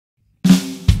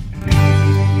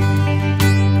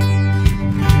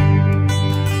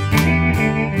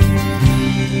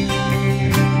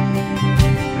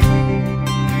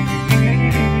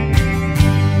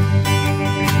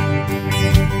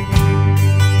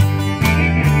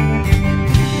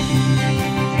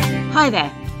Hi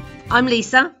there, I'm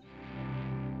Lisa.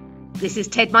 This is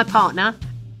Ted, my partner,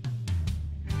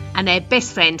 and their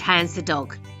best friend, Hans the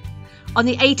dog. On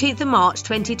the 18th of March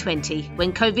 2020,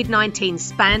 when COVID-19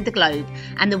 spanned the globe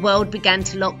and the world began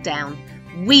to lock down,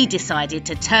 we decided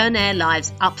to turn our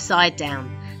lives upside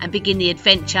down and begin the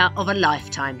adventure of a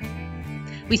lifetime.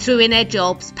 We threw in our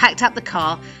jobs, packed up the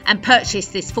car and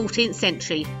purchased this 14th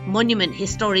century monument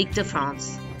historique de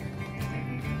France.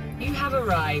 You have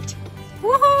arrived.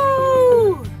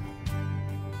 Woohoo!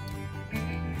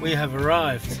 We have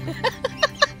arrived.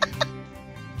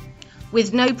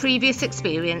 With no previous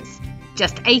experience,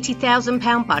 just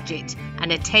 £80,000 budget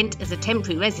and a tent as a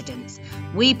temporary residence,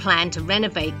 we plan to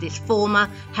renovate this former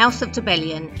House of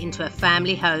Rebellion into a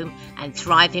family home and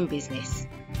thriving business.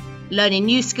 Learning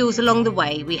new skills along the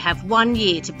way, we have 1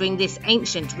 year to bring this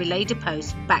ancient relay de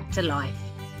post back to life.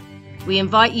 We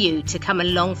invite you to come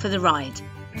along for the ride,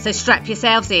 so strap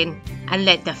yourselves in and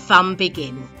let the fun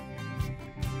begin.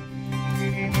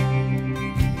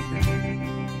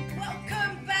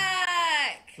 Welcome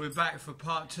back! We're back for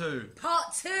part 2.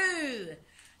 Part 2!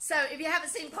 So, if you haven't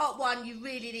seen part 1, you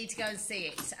really need to go and see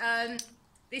it.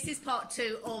 This is part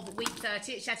 2 of week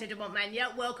 30 at Chateau De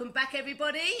Montmagner. Welcome back,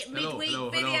 everybody. Midweek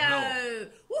video. Hello.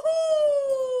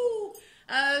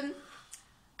 Woohoo!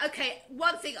 Okay,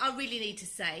 one thing I really need to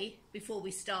say before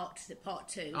we start the part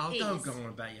 2 is... Don't go on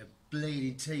about your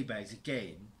bleeding tea bags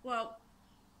again. Well...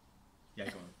 Yeah,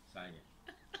 go on, say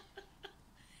it.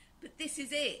 But this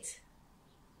is it.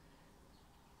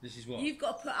 This is what? You've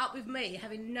got to put up with me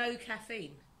having no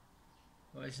caffeine.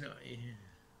 Well, it's not... Yeah.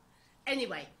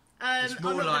 Anyway, I'm not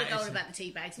going to go on about the tea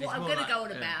bags. What I'm going to go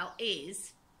on about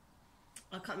is...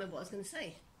 I can't remember what I was going to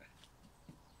say.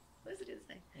 What was I going to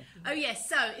say? Oh, yes.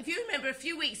 So, if you remember, a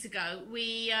few weeks ago,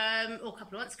 or a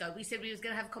couple of months ago, we said we was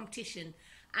going to have a competition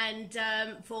and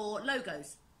for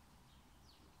logos.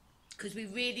 Because we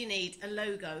really need a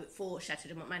logo for Chateau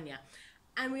de Montmagner.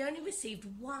 And we only received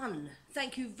one.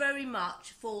 Thank you very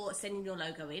much for sending your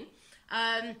logo in.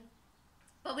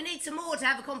 But we need some more to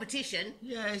have a competition.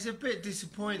 Yeah, it's a bit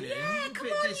disappointing. Yeah, come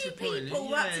on, you people.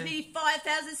 We're up to nearly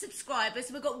 5,000 subscribers.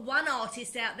 We've got one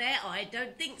artist out there. I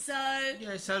don't think so.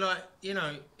 Yeah, so, like, you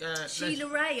know... Sheila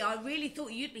Ray, I really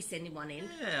thought you'd be sending one in.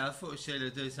 Yeah, I thought Sheila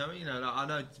would do something. You know, like, I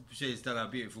know Sheila's done a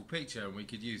beautiful picture and we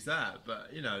could use that.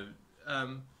 But, you know,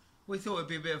 we thought it'd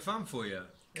be a bit of fun for you.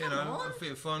 Come on. A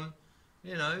bit of fun,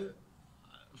 you know...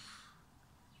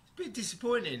 It's a bit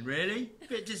disappointing, really. A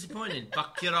bit disappointing.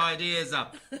 Buck your ideas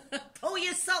up. Pull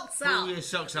your socks up. Pull your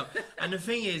socks up. And the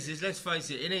thing is let's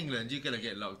face it, in England, you're going to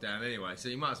get locked down anyway, so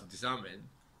you might as well do something.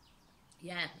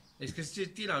 Yeah. It's because,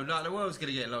 you know, like the world's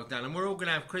going to get locked down and we're all going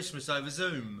to have Christmas over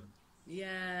Zoom.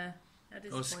 Yeah. That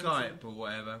is or Skype or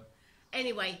whatever.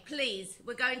 Anyway, please,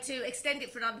 we're going to extend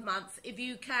it for another month. If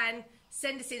you can,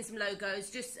 send us in some logos,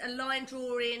 just a line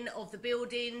drawing of the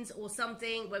buildings or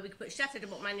something where we could put Chateau de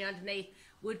Montmagner underneath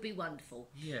would be wonderful.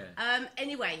 Yeah.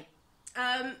 Anyway,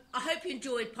 I hope you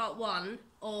enjoyed part 1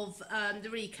 of the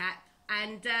recap,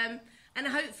 and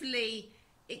hopefully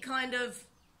it kind of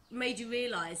made you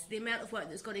realise the amount of work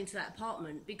that's gone into that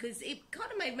apartment, because it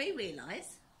kind of made me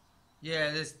realise.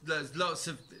 Yeah, there's lots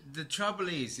of... The trouble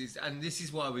is, and this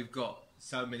is why we've got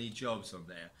so many jobs on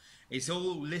there, it's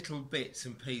all little bits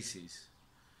and pieces.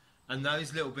 And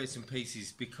those little bits and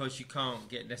pieces, because you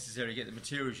can't necessarily get the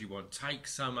materials you want, take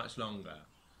so much longer.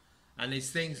 And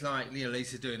there's things like, you know,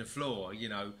 Lisa doing the floor, you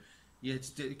know, you had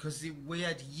to do, because we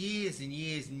had years and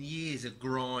years and years of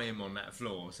grime on that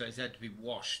floor, so it's had to be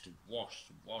washed.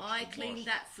 I cleaned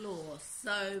that floor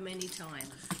so many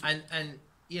times. And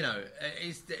you know,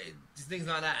 it's things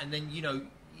like that, and then, you know,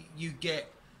 you get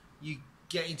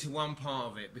into one part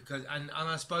of it because, and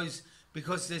I suppose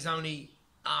because there's only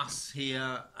us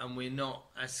here and we're not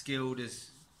as skilled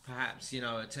as perhaps, you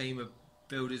know, a team of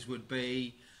builders would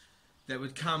be that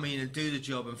would come in and do the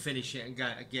job and finish it and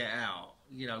get out.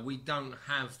 You know, we don't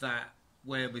have that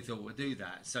wherewithal to do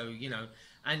that. So, you know,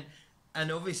 and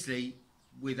obviously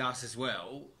with us as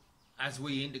well, as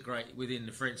we integrate within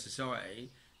the French society,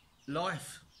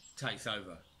 life takes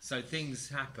over. So things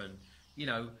happen. You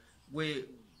know,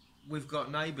 we've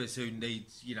got neighbours who need,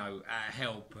 you know, our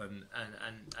help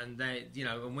and they, you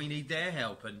know, and we need their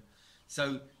help, and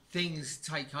so things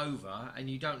take over and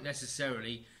you don't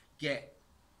necessarily get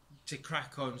to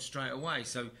crack on straight away.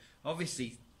 So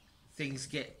obviously things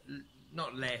get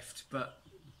not left but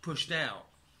pushed out,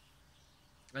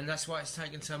 and that's why it's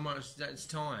taken so much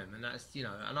time. And that's, you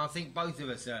know, and I think both of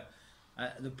us are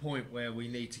at the point where we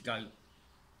need to go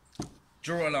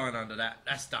draw a line under that.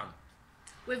 That's done.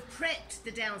 We've prepped the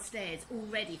downstairs all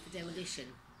ready for demolition.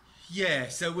 Yeah,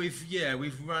 so we've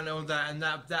run all that, and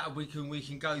that we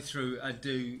can go through and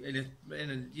do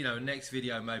in a next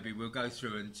video maybe we'll go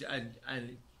through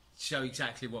and show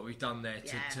exactly what we've done there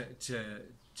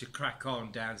to crack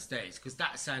on downstairs, because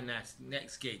that's our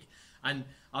next gig. And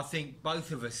I think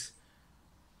both of us,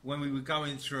 when we were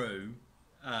going through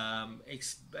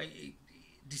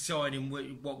deciding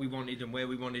what we wanted and where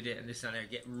we wanted it and this and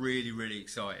that, get really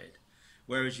excited.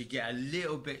 Whereas you get a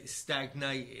little bit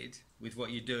stagnated with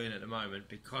what you're doing at the moment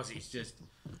because it's just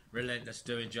relentless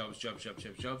doing jobs.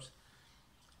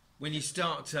 When you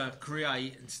start to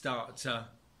create and start to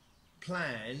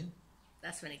plan,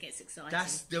 that's when it gets exciting.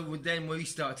 Then we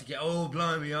start to get, oh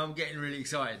blimey, I'm getting really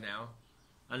excited now,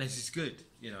 and this is good.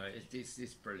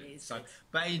 It's brilliant.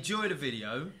 But enjoy the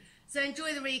video. So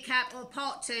enjoy the recap of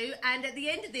part 2, and at the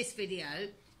end of this video,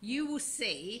 you will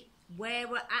see where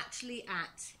we're actually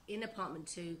at in apartment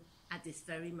 2 at this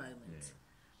very moment.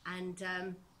 And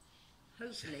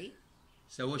hopefully...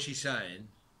 So what she's saying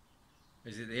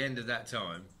is at the end of that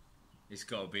time, it's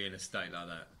got to be in a state like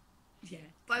that. Yeah.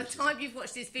 By the time you've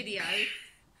watched this video,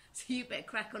 so you better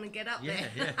crack on and get up there.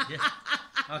 Yeah.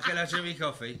 Okay, I'll drink me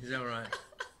coffee. Is that all right?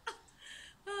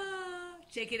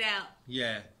 Check it out.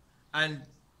 Yeah. And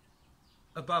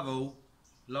above all,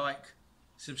 like,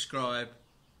 subscribe,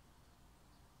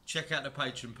 check out the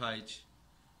Patreon page,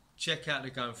 check out the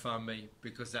GoFundMe,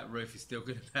 because that roof is still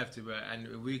going to have to work,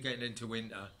 and we're getting into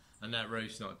winter and that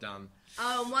roof's not done.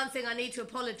 Oh, and one thing I need to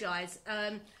apologise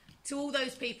to all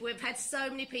those people. We've had so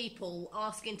many people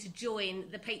asking to join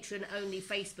the Patreon-only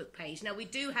Facebook page. Now, we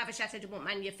do have a Chateau De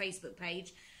Montmagner Facebook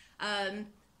page,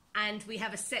 and we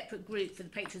have a separate group for the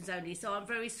patrons only. So I'm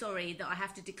very sorry that I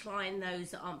have to decline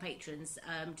those that aren't patrons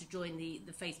to join the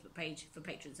Facebook page for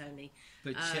patrons only.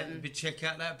 But check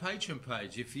out that Patreon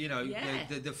page. If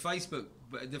the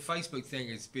Facebook thing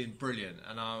has been brilliant,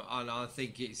 and I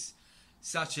think it's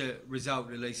such a result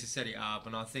that Lisa set it up,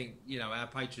 and I think our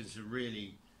patrons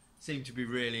seem to be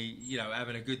really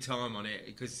having a good time on it,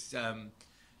 because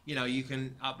you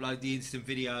can upload the instant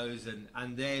videos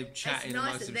and they're chatting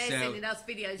amongst themselves. They're sending us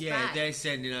videos back. They're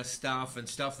sending us stuff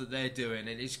that they're doing,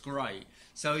 and it's great.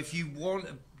 So if you want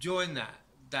to join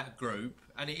that group,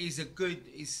 and it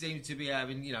seems to be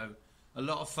having a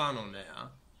lot of fun on there,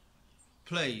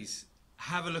 please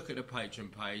have a look at the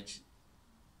Patreon page.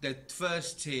 The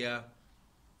first tier,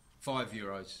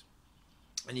 €5,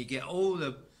 and you get all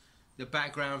the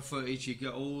background footage. You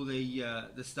get all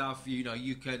the stuff.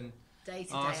 You can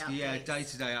day-to-day ask, updates.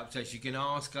 Day-to-day updates. You can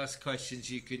ask us questions.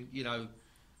 You can,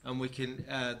 and we can.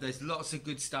 There's lots of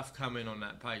good stuff coming on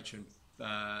that Patreon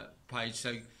page.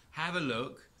 So have a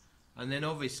look, and then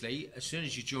obviously, as soon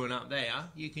as you join up there,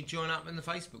 you can join up in the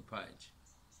Facebook page.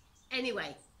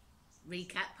 Anyway,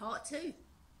 recap part 2.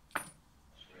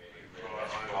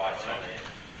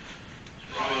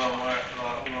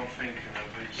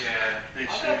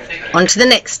 On to the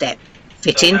next step,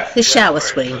 fitting the shower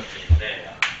screen.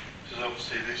 Because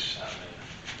obviously this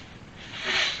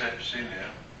step's in here.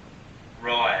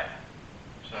 Right.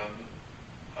 So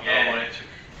I don't want it to...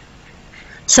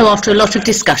 So after a lot of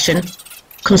discussion,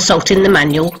 consulting the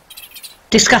manual,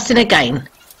 discussing again,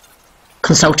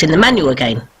 consulting the manual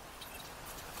again,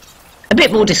 a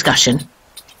bit more discussion,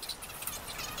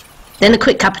 then a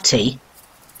quick cup of tea,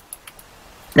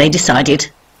 they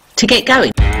decided to get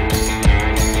going.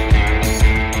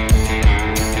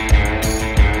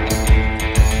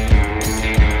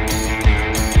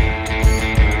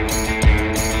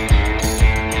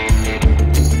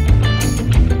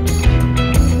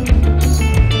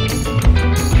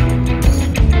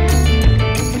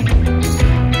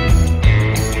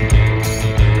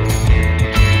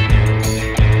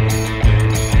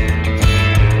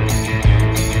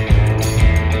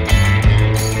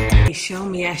 Show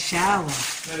me a shower. No,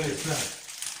 it's not.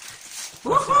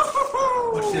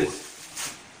 Woohoo! What's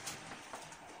this?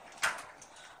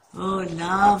 Oh,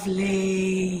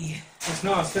 lovely. It's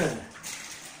nice, isn't it?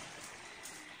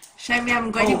 Shame we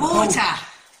haven't got any water.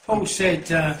 Paul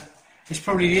said it's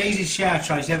probably the easiest shower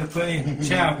tray he's ever put in,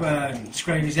 shower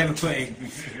screen he's ever put in.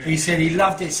 He said he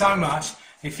loved it so much,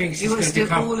 he thinks he's going to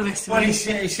become... all the rest of well, it.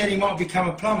 he said he might become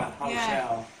a plumber. Yeah.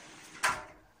 Shower.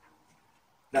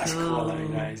 That's Cool. quality,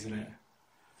 that, isn't it?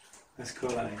 That's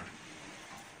quality.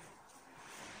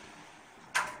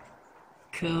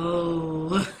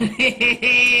 Cool.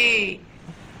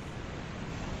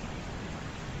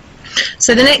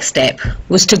 So the next step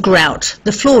was to grout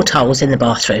the floor tiles in the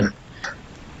bathroom.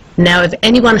 Now, if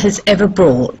anyone has ever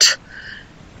bought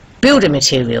building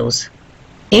materials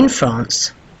in France,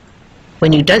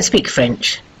 when you don't speak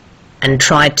French, and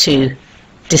tried to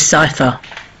decipher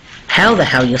how the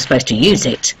hell you're supposed to use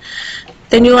it,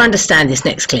 Then you'll understand this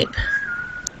next clip.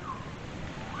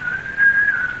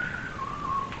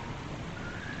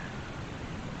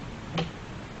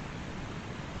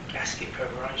 Gasket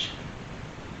preparation.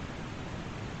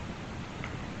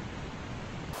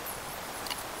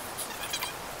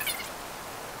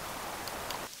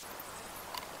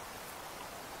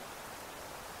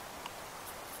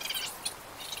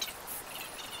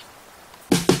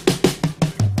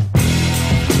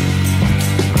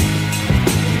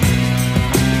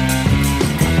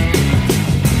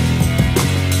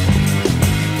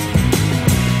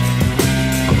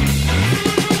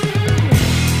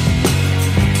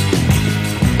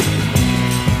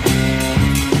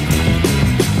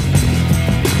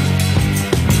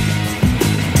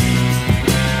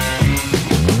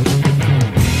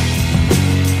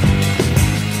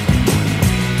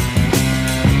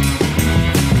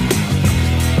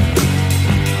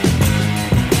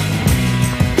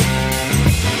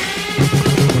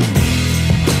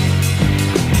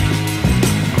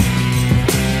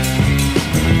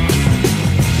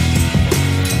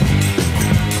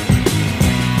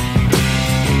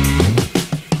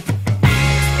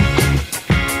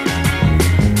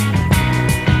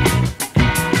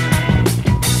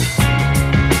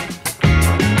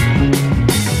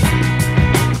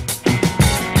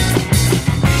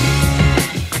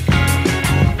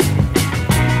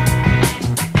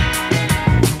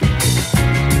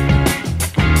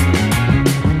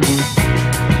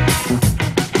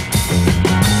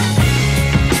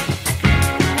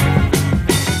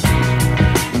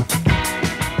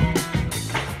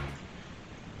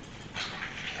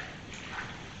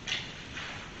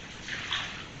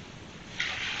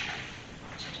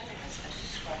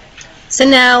 So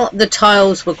now the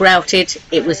tiles were grouted.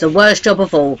 It was the worst job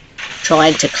of all,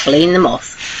 trying to clean them off.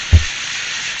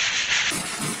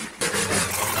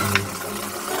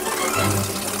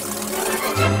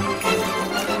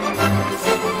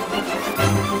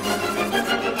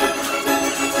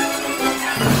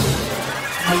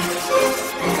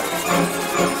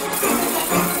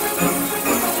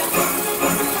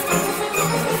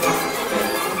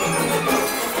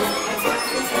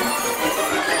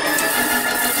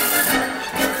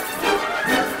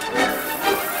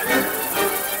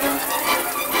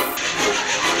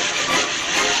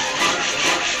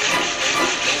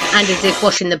 And as if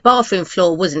washing the bathroom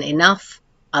floor wasn't enough,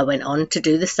 I went on to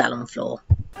do the salon floor.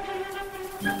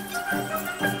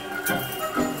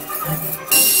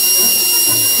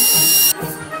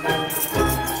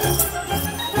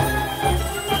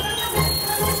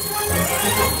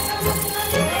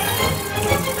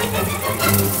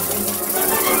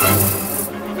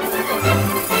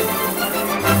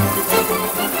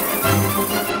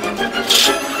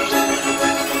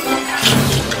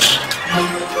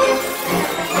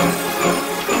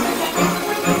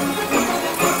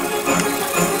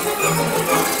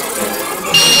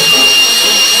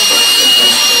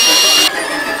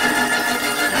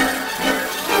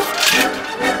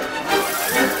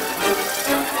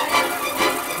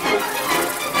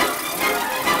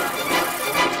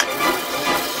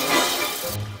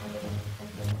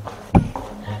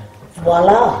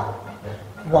 Voila!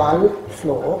 One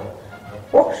floor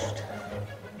washed.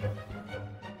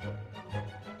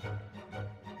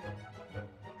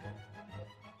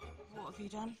 What have you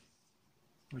done?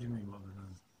 What do you mean, what have I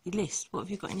done? Your list. What have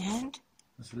you got in your hand?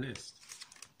 That's a list.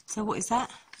 So what is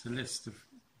that? It's a list of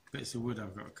bits of wood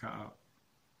I've got to cut up.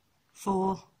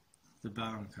 For? The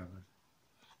balloon cupboard.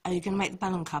 Are you going to make the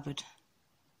balloon cupboard?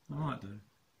 I might do.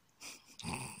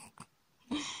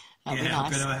 That'd be Yeah, I'm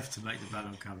nice. going to have to make the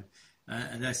balloon cupboard.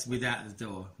 And that's without the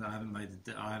door. I haven't made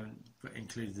I haven't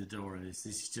included the door in this.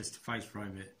 This is just to face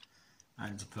frame it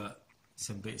and to put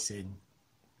some bits in,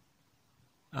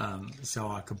 so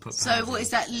I can put. So what is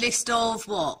that list of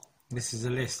what? This is a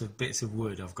list of bits of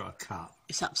wood I've got to cut.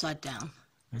 It's upside down.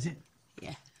 Is it?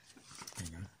 Yeah. There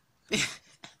you go.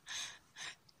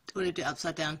 What do you do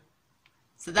upside down?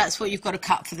 So that's what you've got to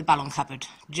cut for the balloon cupboard,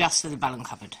 just for the balloon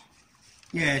cupboard.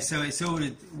 Yeah. So it's all.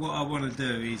 What I want to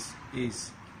do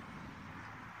is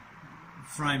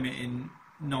frame it in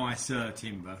nicer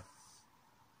timber,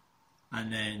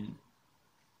 and then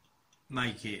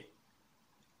make it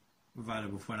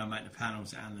available for when I make the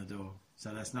panels and the door.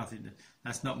 So that's nothing.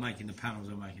 That's not making the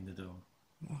panels or making the door.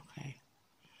 Okay.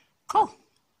 Cool.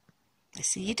 Let's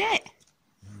see you do it.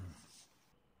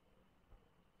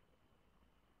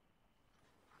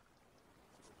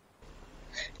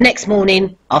 Next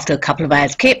morning, after a couple of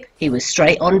hours kip, he was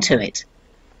straight on to it.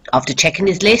 After checking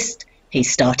his list, he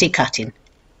started cutting.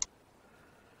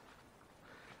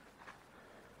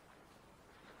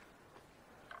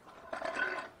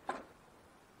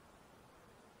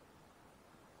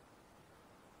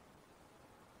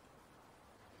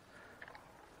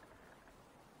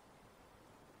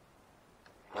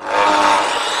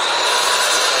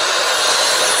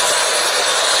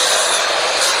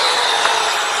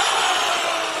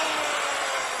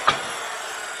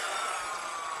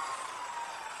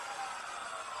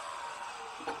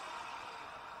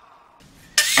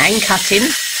 and cutting.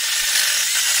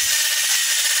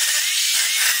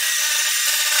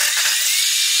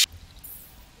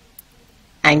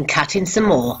 And cutting some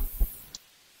more.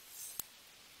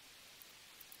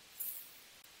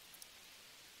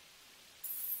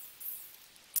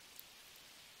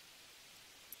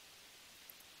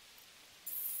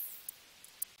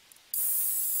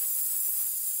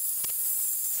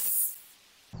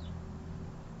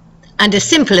 And as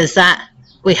simple as that,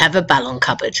 we have a ballon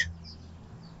cupboard.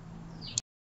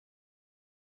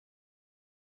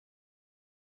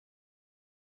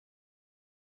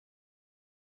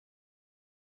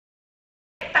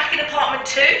 Back in apartment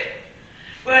 2,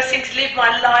 where I seem to live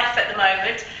my life at the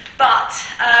moment, but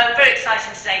very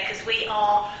exciting today because we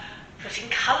are putting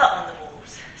colour on the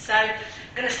walls. So I'm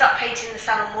going to start painting the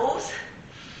salon walls,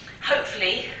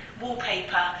 hopefully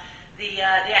wallpaper the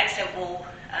accent wall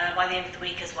by the end of the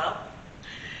week as well.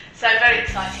 So very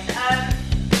exciting.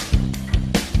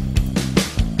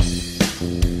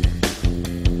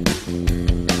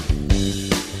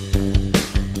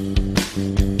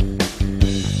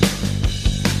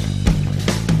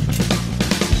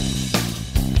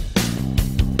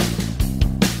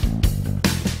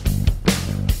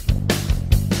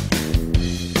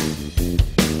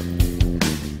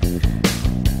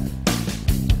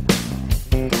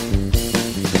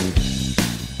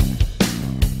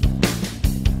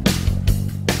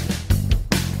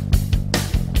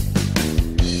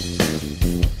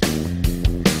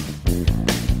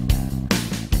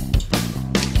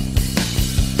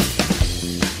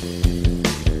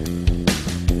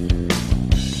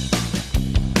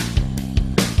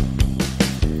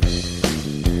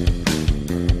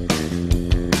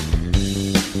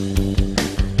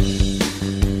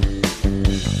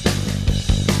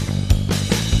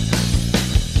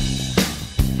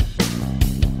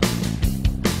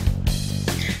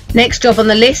 Next job on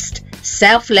the list,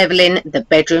 self-levelling the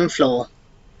bedroom floor.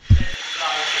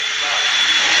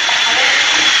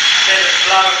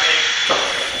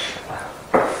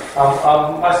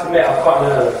 I must admit, I'm quite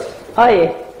nervous. Are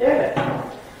you?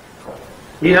 Yeah.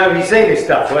 You know, have you seen this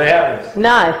stuff? What happens?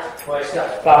 No. Well, it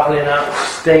starts bubbling up,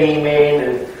 steaming,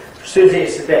 and as soon as it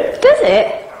hits the deck. Does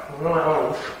it? Right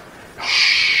on.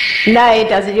 No, it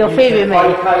doesn't. You're fibbing me. Are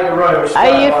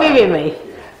you fibbing me?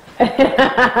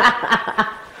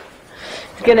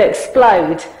 It's going to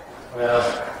explode. Well,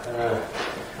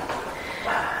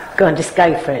 go on, just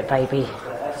go for it, baby.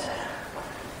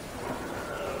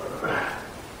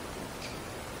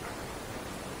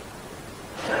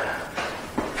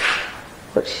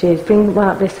 Watch you. Bring one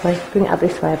up this way. Bring it up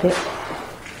this way a bit.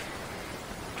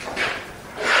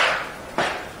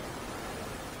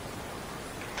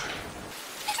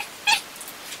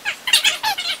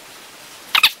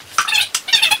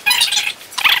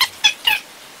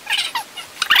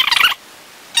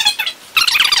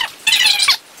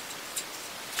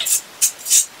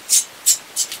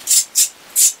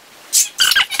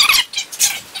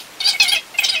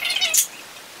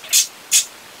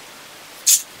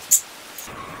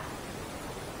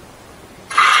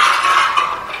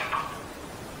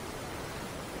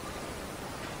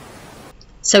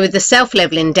 So with the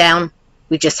self-levelling down,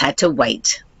 we just had to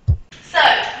wait. So,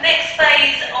 next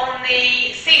phase on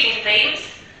the ceiling beams,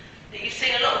 that you've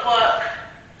seen a lot of work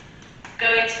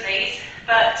go into these,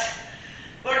 but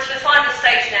we're onto the final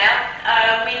stage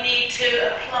now. We need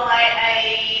to apply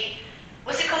a,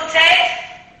 what's it called, Ted?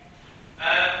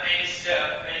 It's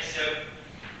a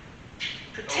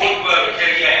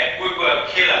woodwork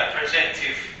killer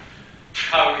protective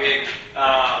coating.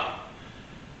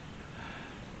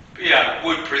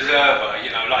 Wood preserver,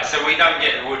 like, so we don't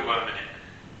get the woodworm in it.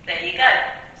 There you go.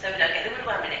 So we don't get the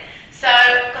woodworm in it. So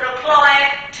we've got to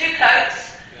apply 2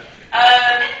 coats.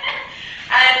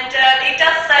 It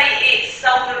does say it's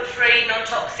solvent-free,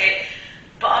 non-toxic,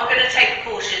 but I'm going to take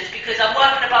precautions because I'm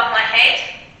working above my head.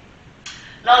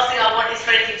 Last thing I want is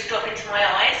for anything to drop into my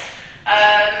eyes.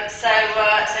 So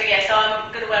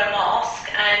I'm going to wear a mask,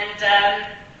 and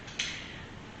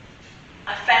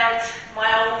I found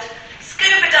my old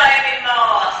scuba diving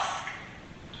mask,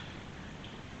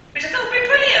 which I thought would be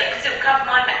brilliant because it will cover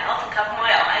my mouth and cover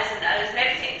my eyes and nose and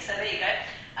everything. So there you go.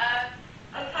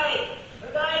 Okay,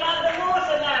 we're going under the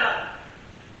water now.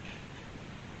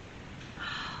 Oh,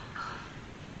 God.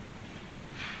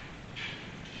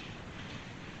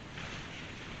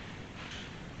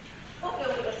 Thought we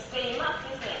were going to steam up,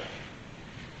 isn't it?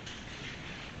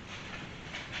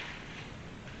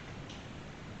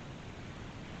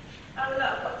 Oh look,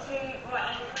 I've got 2 right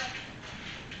angles.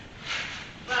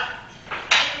 Right,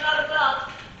 there's another glass.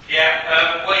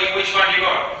 Yeah, which one you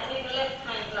got? I need a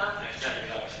left-hand glass. Left-hand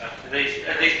glass.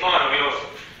 Are these mine or yours? I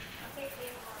think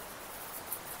these are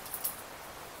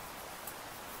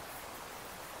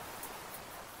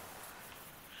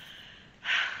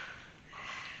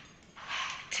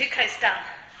 2 coats done.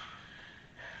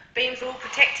 Beams are all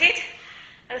protected,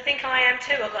 and I think I am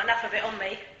too. I've got enough of it on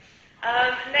me.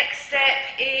 Next step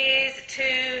is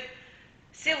to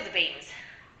seal the beams.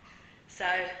 So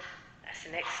that's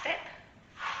the next step.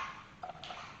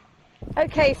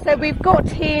 Okay, so we've got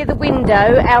here the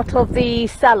window out of the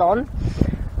salon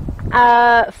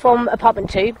from apartment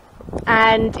 2,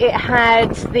 and it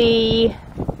had the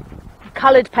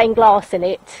coloured pane glass in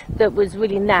it that was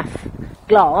really naff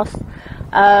glass.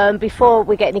 Before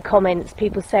we get any comments,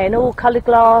 people saying, oh, coloured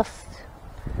glass,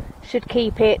 should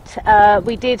keep it.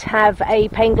 We did have a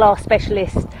pane glass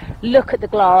specialist look at the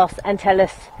glass and tell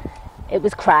us it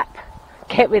was crap,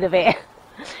 get rid of it.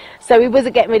 So we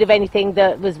wasn't getting rid of anything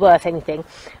that was worth anything.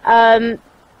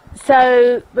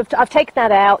 So I've taken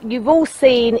that out. You've all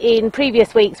seen in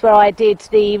previous weeks where I did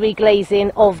the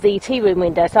reglazing of the tea room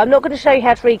window, so I'm not going to show you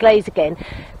how to reglaze again.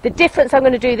 The difference I'm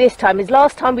going to do this time is,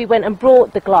 last time we went and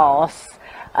brought the glass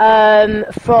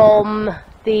from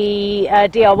the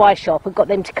DIY shop and got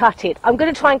them to cut it. I'm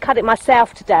going to try and cut it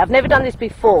myself today. I've never done this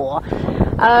before.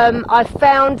 I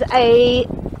found a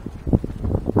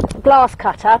glass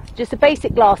cutter, just a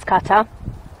basic glass cutter,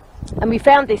 and we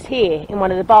found this here in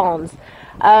one of the barns.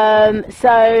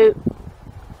 So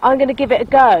I'm going to give it a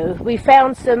go. We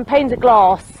found some panes of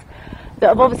glass that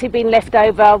have obviously been left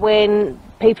over when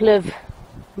people have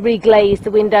reglazed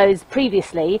the windows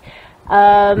previously,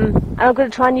 and I'm going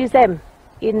to try and use them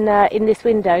in this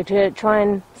window to try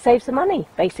and save some money,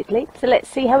 basically. So let's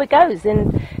see how it goes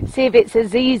and see if it's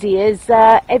as easy as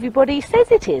everybody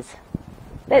says it is.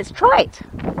 Let's try it.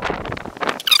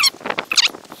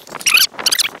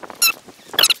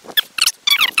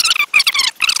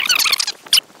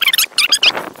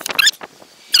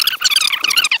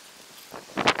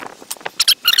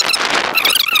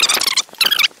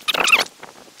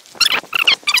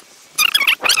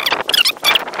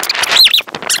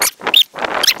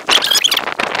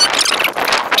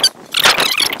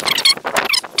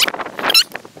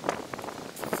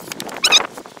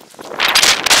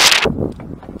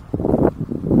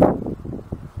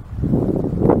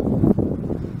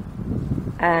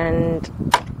 And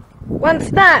one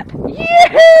snap.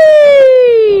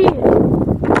 Yee!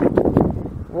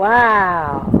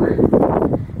 Wow.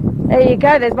 There you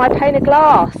go, there's my pane of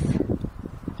glass.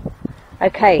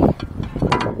 Okay,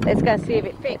 let's go and see if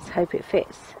it fits. Hope it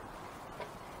fits.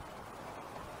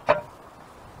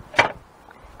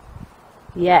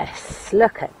 Yes,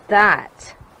 look at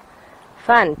that.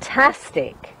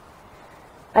 Fantastic.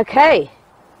 Okay,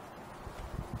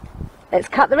 let's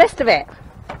cut the rest of it.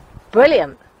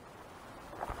 Brilliant.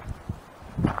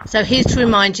 So here's to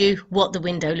remind you what the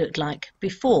window looked like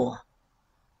before.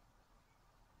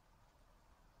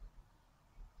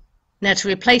 Now, to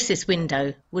replace this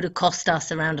window would have cost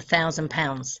us around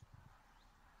 £1,000.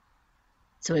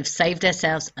 So we've saved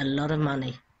ourselves a lot of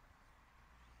money.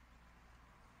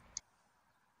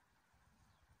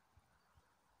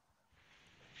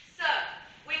 So,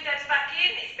 window's back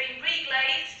in, it's been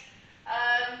reglazed.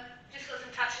 Just got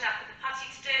some touching up with the putty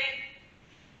to do.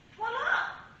 Voila!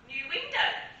 New window.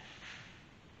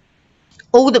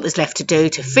 All that was left to do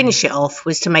to finish it off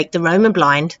was to make the Roman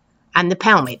blind and the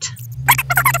pelmet.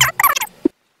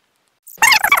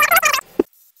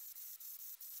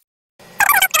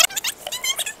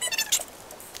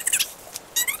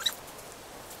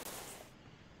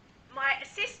 My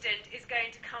assistant is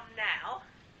going to come now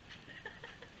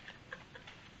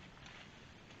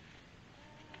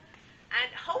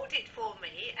and hold it for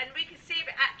me, and we can see if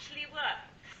it actually works.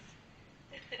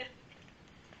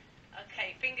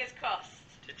 Okay, fingers crossed.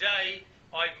 Today,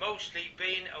 I've mostly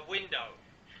been a window.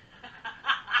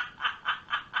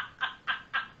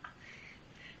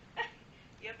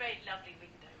 You're a very lovely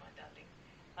window, my darling.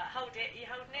 Right, hold it. Are you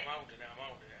holding it? I'm holding it, I'm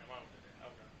holding it, I'm holding it.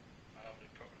 Hold on. I'll hold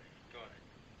it properly. Go on then.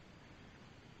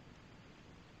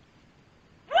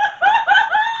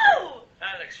 Woohoo!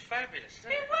 That looks fabulous,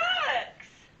 doesn't It it? works!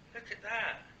 Look at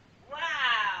that.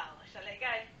 Wow! Shall I let it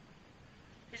go?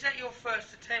 Is that your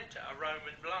first attempt at a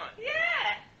Roman blind?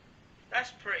 Yeah!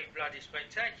 That's pretty bloody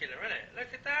spectacular, isn't it?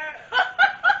 Look at that.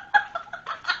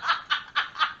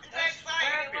 That's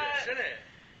fabulous, isn't it?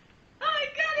 Oh my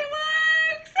god, it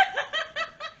works!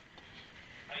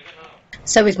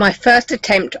 So with my first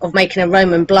attempt of making a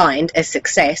Roman blind a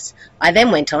success, I then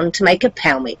went on to make a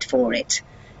pelmet for it.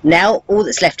 Now all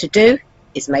that's left to do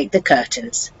is make the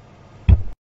curtains.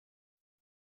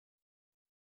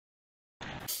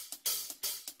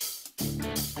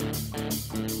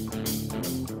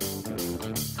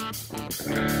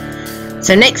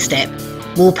 So next step,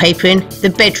 wallpapering the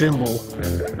bedroom wall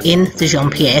in the Jean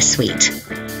Pierre suite.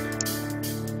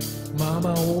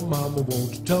 Mama, oh mama,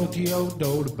 won't you Tokyo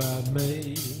dote about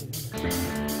me.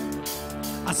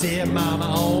 I said,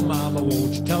 Mama, oh Mama,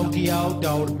 won't you talk to your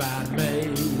dote about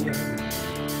me?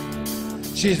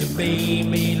 She's a mean,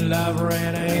 mean lover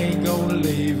and I ain't gonna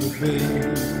leave her be.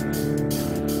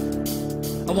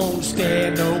 I won't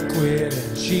stand no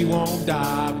quitting, she won't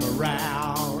die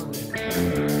around.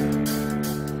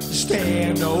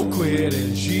 Stand no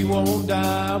quitting, she won't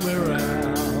die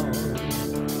around.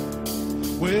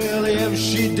 Well, if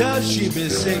she does, she'll be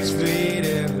 6 feet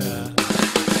in the...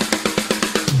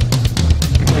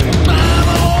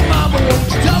 Mama, oh Mama,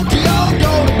 won't you talk to your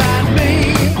dote about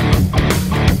me?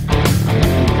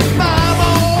 Mama,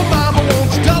 oh Mama,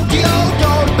 won't you talk to your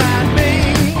dote about me?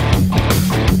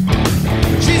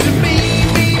 She's a mean,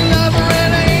 mean lover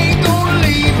and I ain't gonna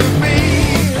leave her be.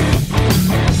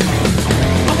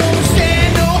 I won't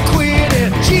stand no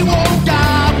quitting, she won't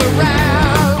die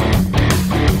around.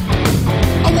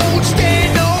 I won't stand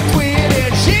no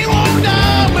quitting, she won't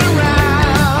die around.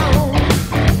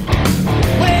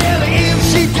 Well, if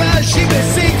she does, she'll be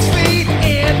 6 feet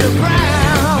in the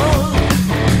ground.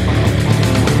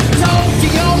 Talk to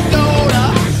your daughter.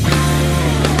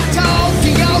 Talk to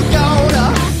your daughter.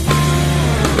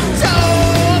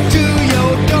 Talk to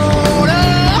your daughter.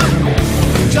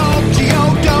 Talk to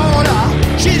your daughter.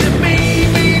 She's a mean,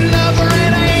 mean lover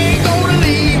and I ain't gonna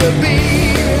leave her be.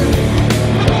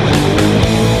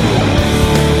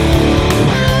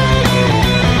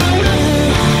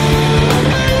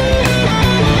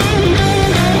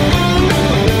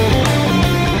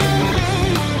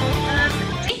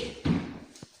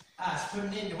 It's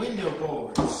putting in the window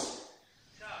boards.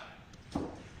 So,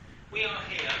 we are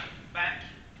here back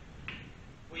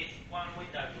with one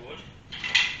window board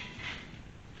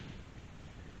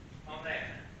on there.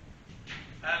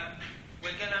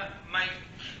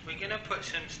 We're gonna put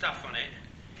some stuff on it.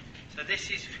 So this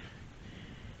is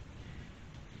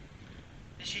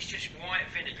just white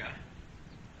vinegar.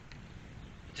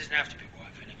 It doesn't have to be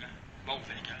white vinegar. Malt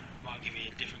vinegar might give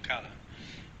you a different colour.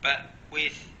 But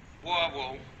with wire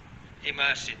wool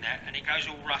immersed in that, and it goes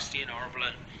all rusty and horrible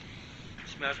and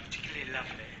smells particularly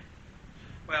lovely.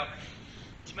 Well,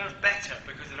 it smells better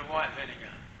because of the white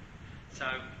vinegar. So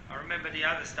I remember the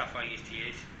other stuff I used to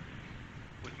use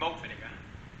with malt vinegar,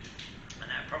 and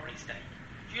that probably stink.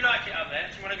 Do you like it up there?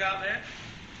 Do you want to go up there?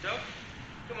 Dog?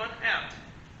 Come on, out.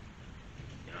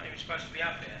 You're not even supposed to be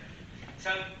up there.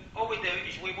 So all we do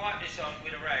is we wipe this on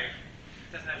with a rag.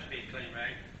 It doesn't have to be a clean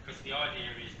rag, because the idea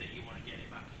is that you want to get it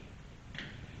mucky.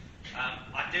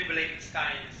 I do believe it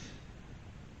stains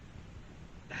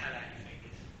the hell out of your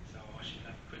fingers, so I should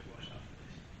have a quick wash after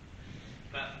this.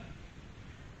 But,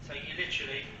 so you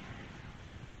literally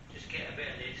just get a bit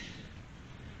of this.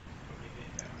 Probably a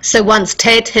bit better. So once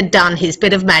Ted had done his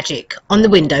bit of magic on the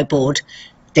window board,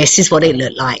 this is what it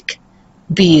looked like.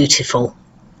 Beautiful.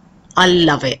 I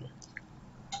love it.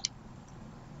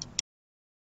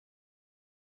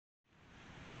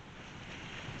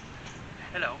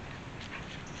 Hello.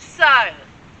 So,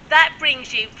 that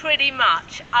brings you pretty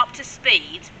much up to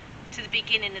speed to the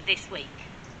beginning of this week.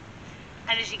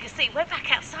 And as you can see, we're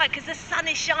back outside because the sun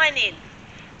is shining.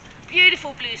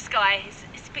 Beautiful blue sky.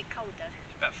 It's a bit cold though.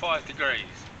 It's about 5 degrees.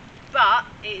 But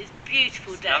it is a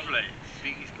beautiful day. Lovely.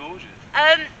 It's gorgeous.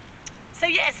 So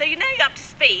yeah, so you know you're up to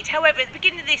speed. However, at the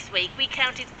beginning of this week, we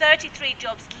counted 33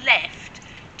 jobs left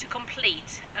to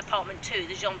complete apartment 2,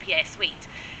 the Jean Pierre suite.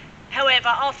 However,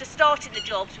 after starting the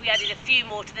jobs, we added a few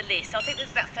more to the list. So I think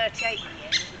there's about 38 in the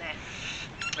end, isn't there?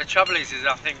 The trouble is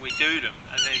I think we do them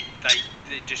and then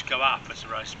they just go up as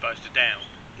opposed to down.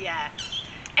 Yeah.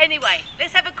 Anyway,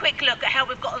 let's have a quick look at how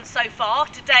we've got on so far.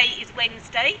 Today is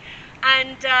Wednesday,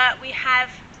 and we have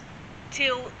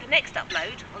till the next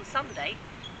upload on Sunday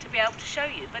to be able to show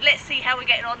you. But let's see how we're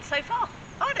getting on so far.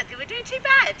 I don't think we're doing too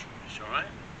bad. It's all right.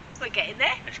 We're getting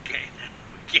there. Let's get in there.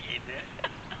 We're getting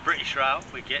there. British Rail,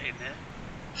 we're getting there.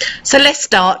 So let's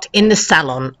start in the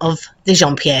salon of the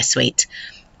Jean Pierre suite.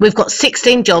 We've got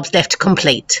 16 jobs left to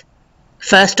complete.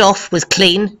 First off was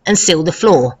clean and seal the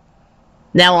floor.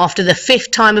 Now after the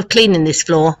 5th time of cleaning this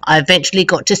floor, I eventually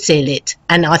got to seal it,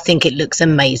 and I think it looks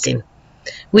amazing.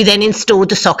 We then installed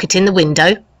the socket in the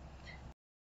window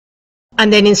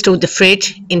and then installed the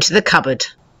fridge into the cupboard.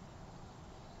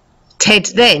 Ted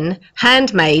then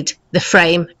handmade the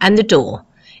frame and the door,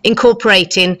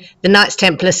 incorporating the Knights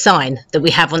Templar sign that we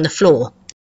have on the floor.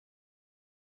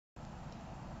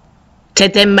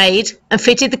 Ted then made and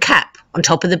fitted the cap on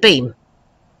top of the beam.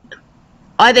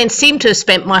 I then seem to have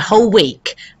spent my whole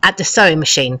week at the sewing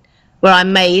machine, where I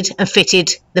made and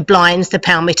fitted the blinds, the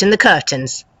palmet and the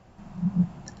curtains,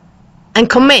 and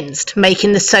commenced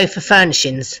making the sofa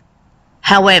furnishings.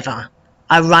 However,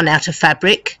 I ran out of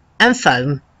fabric and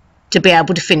foam to be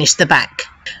able to finish the back.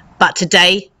 But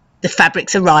today the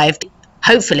fabrics arrived.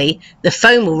 Hopefully the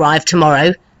foam will arrive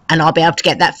tomorrow and I'll be able to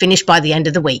get that finished by the end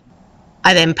of the week.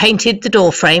 I then painted the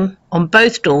door frame on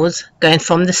both doors going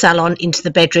from the salon into the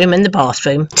bedroom and the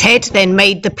bathroom. Ted then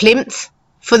made the plinth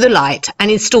for the light and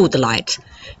installed the light.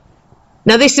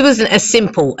 Now this wasn't as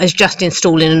simple as just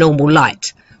installing a normal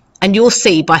light, and you'll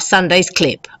see by Sunday's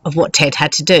clip of what Ted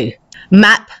had to do.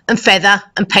 Map and feather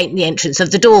and paint the entrance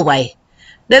of the doorway.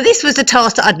 Now this was a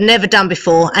task that I'd never done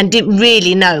before and didn't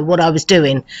really know what I was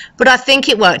doing, but I think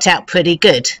it worked out pretty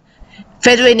good.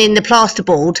 Feathering in the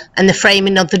plasterboard and the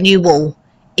framing of the new wall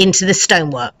into the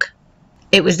stonework.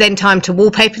 It was then time to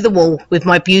wallpaper the wall with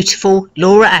my beautiful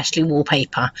Laura Ashley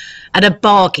wallpaper at a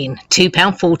bargain,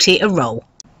 £2.40 a roll.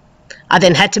 I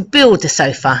then had to build the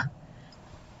sofa.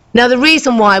 Now the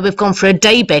reason why we've gone for a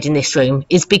day bed in this room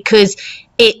is because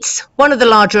it's one of the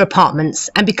larger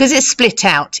apartments, and because it's split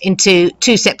out into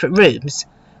 2 separate rooms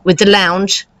with the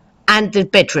lounge and the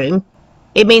bedroom,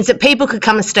 it means that people could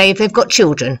come and stay if they've got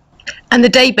children. And the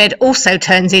day bed also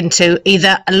turns into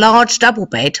either a large double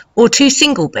bed or 2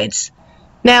 single beds.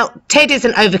 Now, Ted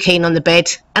isn't over keen on the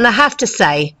bed, and I have to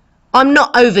say, I'm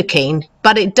not over keen,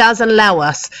 but it does allow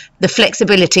us the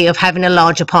flexibility of having a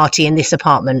larger party in this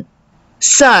apartment.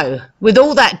 So, with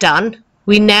all that done,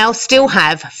 we now still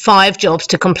have 5 jobs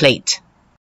to complete.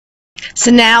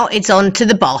 So now it's on to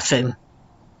the bathroom.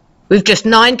 We've just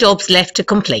 9 jobs left to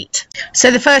complete. So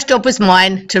the first job was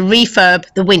mine to refurb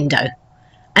the window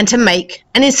and to make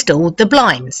and install the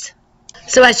blinds.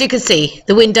 So as you can see,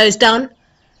 the window's done.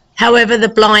 However, the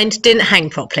blind didn't hang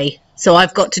properly, so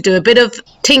I've got to do a bit of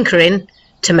tinkering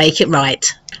to make it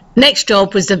right. Next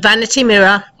job was the vanity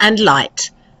mirror and light.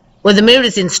 Well, the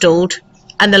mirror's installed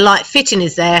and the light fitting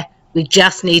is there. We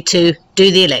just need to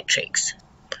do the electrics.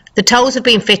 The tiles have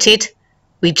been fitted.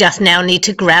 We just now need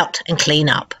to grout and clean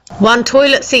up. 1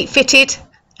 toilet seat fitted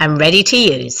and ready to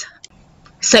use.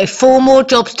 So 4 more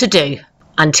jobs to do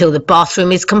until the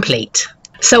bathroom is complete.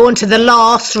 So on to the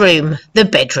last room, the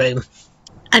bedroom.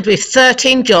 And with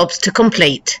 13 jobs to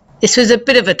complete, this was a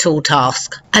bit of a tall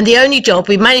task. And the only job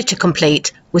we managed to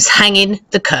complete was hanging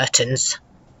the curtains.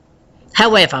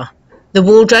 However, the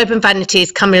wardrobe and vanity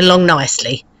is coming along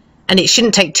nicely, and it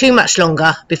shouldn't take too much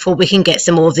longer before we can get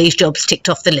some more of these jobs ticked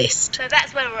off the list. So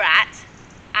that's where we're at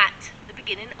the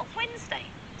beginning of Wednesday.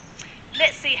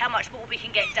 Let's see how much more we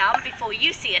can get done before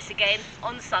you see us again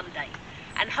on Sunday.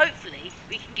 And hopefully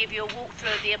we can give you a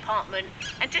walkthrough of the apartment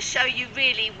and just show you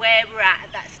really where we're at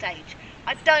that stage.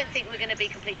 I don't think we're going to be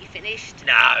completely finished.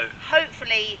 No.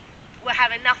 Hopefully we'll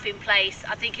have enough in place.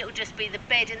 I think it will just be the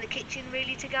bed and the kitchen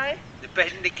really to go. The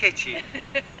bed in the kitchen?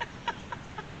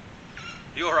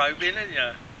 You're hoping, aren't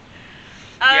you?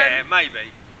 Yeah,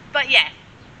 maybe. But yeah,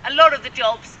 a lot of the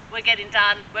jobs we're getting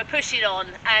done, we're pushing on,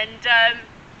 and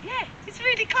yeah, it's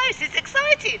really close, it's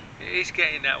exciting. It is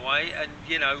getting that way, and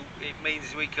you know, it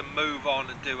means we can move on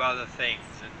and do other things.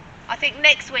 And I think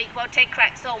next week, while Ted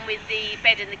cracks on with the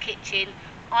bed and the kitchen,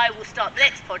 I will start the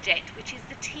next project, which is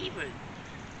the tea room.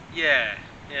 Yeah,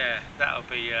 that'll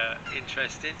be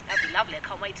interesting. That'll be lovely, I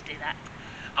can't wait to do that.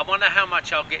 I wonder how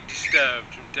much I'll get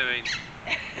disturbed from doing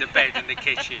the bed and the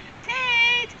kitchen.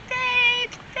 Ted!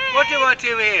 What do I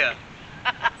do here?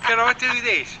 Can I do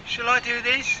this? Shall I do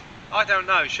this? I don't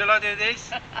know. Shall I do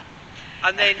this?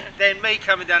 And then me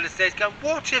coming down the stairs going,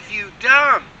 what have you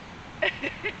done?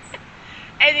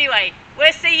 Anyway,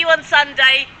 we'll see you on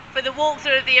Sunday for the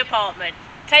walkthrough of the apartment.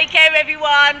 Take care,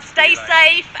 everyone. Stay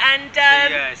safe and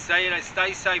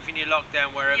stay safe in your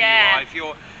lockdown wherever you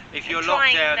are. If you're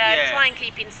locked down, try and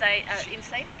keep insane.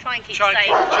 Try and keep try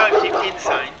safe. and keep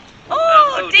insane.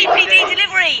 Oh, DPD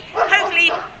delivery. Hopefully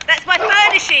that's my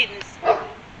furnishings.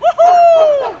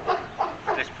 Woohoo!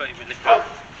 Let's put him in the car.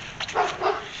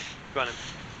 Go on then.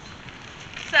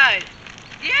 So,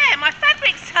 yeah, my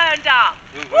fabric's turned up.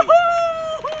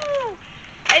 Woohoo!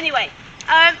 Anyway,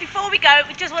 before we go,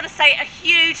 we just want to say a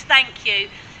huge thank you.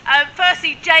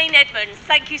 Firstly, Jane Edmonds,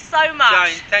 thank you so much.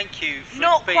 Jane, thank you for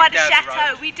Not being quite a down the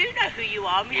chateau. road. We do know who you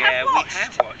are. We have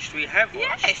watched.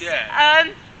 Yes.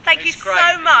 Yeah. Thank you It's great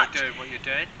so much. You're doing what you're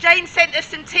doing. Jane sent us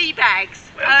some tea bags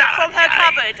Well done, from her Jane.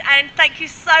 cupboard, and thank you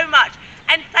so much.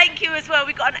 And thank you as well.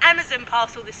 We got an Amazon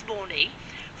parcel this morning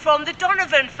from the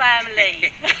Donovan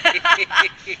family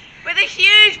with a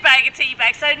huge bag of tea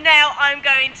bags. So now I'm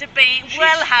going to be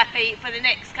well happy for the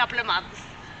next couple of months.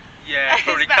 Yeah,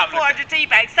 probably it's about 400 tea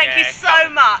bags. Thank you so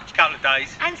much. Couple of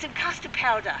days. And some custard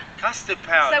powder. Custard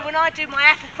powder. So when I do my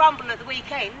apple crumble at the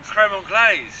weekend. Creme on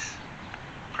glaze.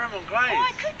 Creme on glaze. Oh,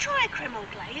 I could try a creme on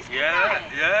glaze.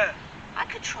 Yeah. I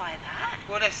could try that.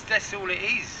 Well, that's all it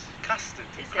is. custard.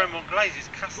 Is it? Creme anglaise is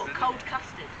custard. What, cold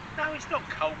custard? No, it's not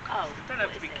cold custard. Oh, It don't what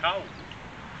have to is be it? cold.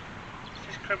 It's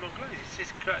just creme anglaise. It's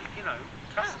just, you know,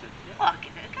 custard. Yeah. Well, I'll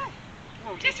give it a go.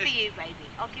 Well, Just for you, baby.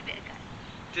 I'll give it a go.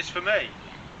 Just for me?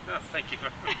 Oh, thank you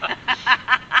very much.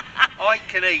 I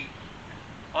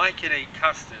can eat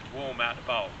custard warm out the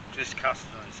bowl. Just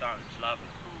custard on its own. It's lovely.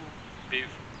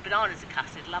 Beautiful. Bananas and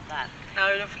custard, love that.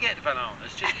 No, don't forget the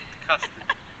bananas. Just the custard.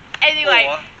 Anyway,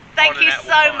 Or thank on an you apple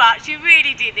so pie. much. You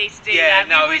really did need to do Yeah, that.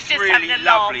 no, we was it's just really having a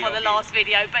laugh lovely on the of you. last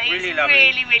video, but Really it's lovely.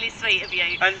 really, really sweet of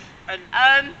you.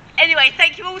 And Anyway,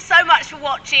 thank you all so much for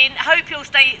watching. Hope you're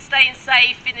staying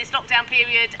safe in this lockdown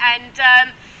period, and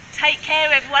take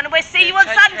care, everyone. And we'll see you on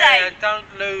take Sunday. care. Don't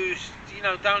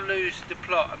lose the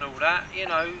plot and all that. You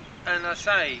know, and I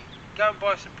say, go and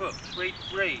buy some books.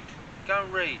 Read. Go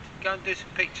and read. Go and do some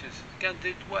pictures. Go and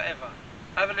do whatever.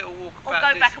 Have a little walk Or about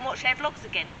go this. back and watch their vlogs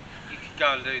again. You could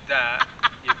go and do that.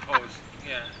 You pause.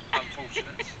 Yeah,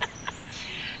 unfortunate.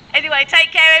 Anyway,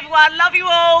 take care, everyone. Love you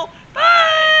all.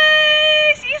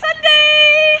 Bye. See you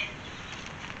Sunday.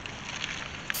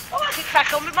 Oh, I can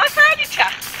crack on with my furniture.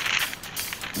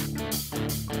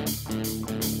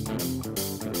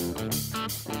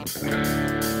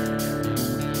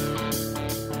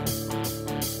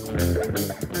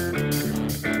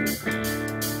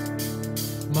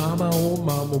 Mama, oh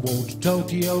mama, won't you talk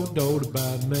to your daughter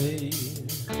about me?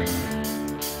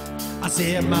 I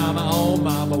said, mama, oh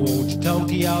mama, won't you talk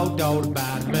to your daughter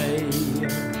about me?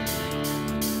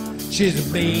 She's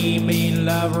a mean, mean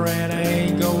lover and I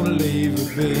ain't gonna leave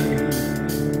her be.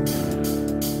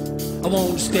 I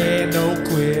won't stand no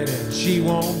quitting, she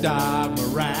won't dime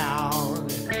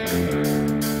around.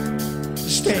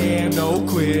 Stand no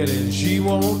quitting, she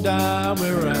won't dime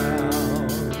around.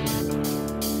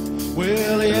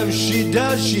 Well, if she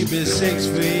does, she'll be 6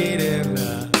 feet in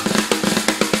the...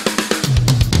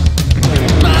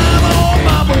 Mama, oh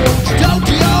mama, won't you talk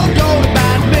to your daughter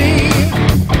about me?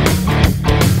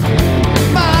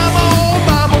 Mama, oh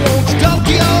mama, won't you talk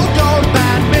to your daughter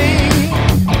about me?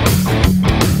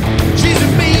 She's a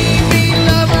mean, mean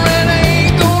lover and I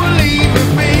ain't gonna leave her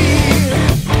be.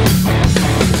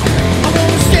 I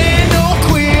won't stand no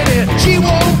quitting, she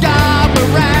won't dime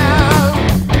around.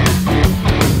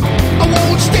 I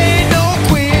won't stand no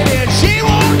quitting, she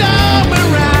won't dime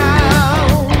around.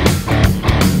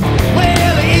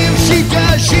 Well, if she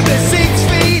does, she'll be 6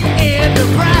 feet in the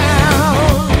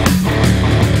ground.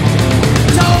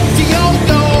 Talk to your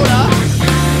daughter.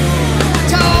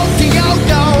 Talk to your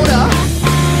daughter.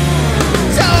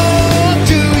 Talk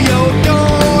to your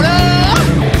daughter.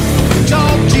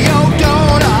 Talk to your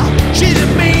daughter. She's a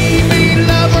mean, mean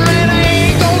lover and I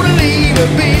ain't gonna leave her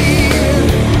be.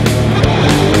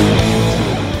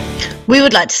 We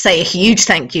would like to say a huge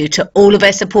thank you to all of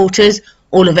our supporters,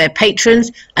 all of our patrons,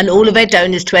 and all of our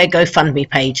donors to our GoFundMe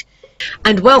page.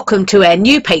 And welcome to our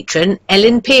new patron,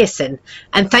 Ellen Pearson.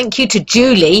 And thank you to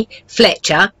Julie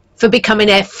Fletcher for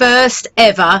becoming our first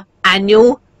ever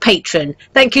annual patron.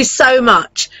 Thank you so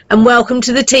much, and welcome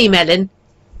to the team, Ellen.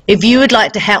 If you would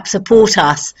like to help support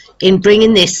us in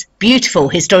bringing this beautiful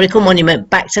historical monument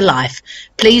back to life,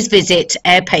 please visit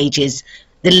our pages.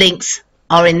 The links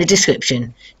are in the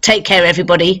description. Take care,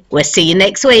 everybody. We'll see you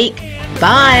next week.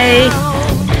 Bye.